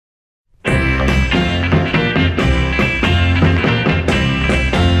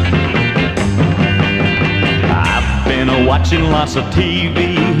watching lots of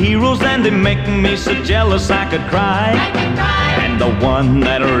TV heroes, and they make me so jealous I could cry. And the one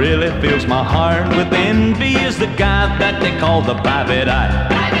that really fills my heart with envy is the guy that they call the private eye.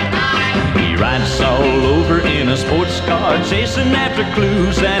 He rides all over in a sports car, chasing after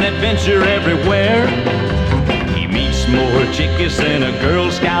clues and adventure everywhere. He meets more chickies than a Girl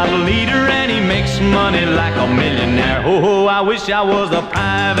Scout leader, and he makes money like a millionaire. Oh, I wish I was the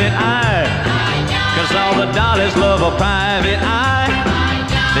private eye, 'cause all the dollies love a private eye.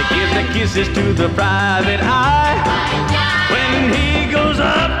 They give the kisses to the private eye. When he goes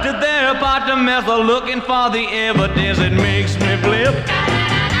up to their apartment, looking for the evidence, it makes me flip.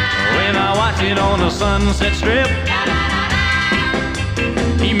 When I watch it on the Sunset Strip,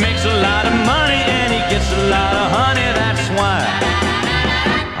 he makes a lot of money and he gets a lot of honey. That's why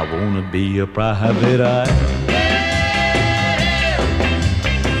I wanna be a private eye.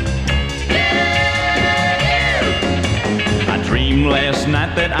 Dreamed last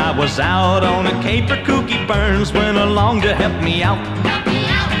night that I was out on a caper. Cookie Burns went along to help me out.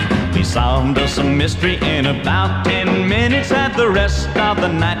 We solved us a mystery in about 10 minutes, had the rest of the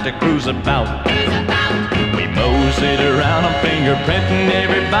night to cruise about. We moseyed around, I'm fingerprinting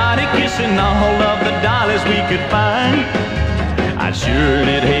everybody, kissing all of the dollies we could find. I sure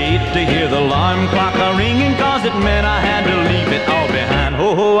did hate to hear the alarm clock ringing, 'cause it meant I had to leave it all behind.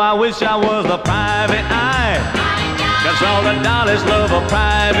 Oh, I wish I was a private eye, 'cause all the dollies love a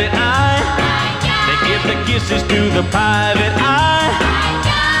private eye. They give the kisses to the private eye.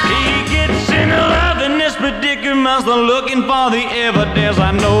 He gets into love in this predicament, looking for the evidence.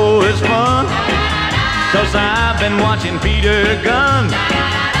 I know it's fun, 'cause I've been watching Peter Gunn.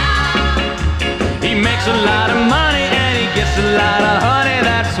 He makes a lot of money and he gets a lot of honey.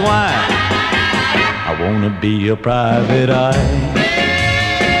 That's why I wanna be a private eye.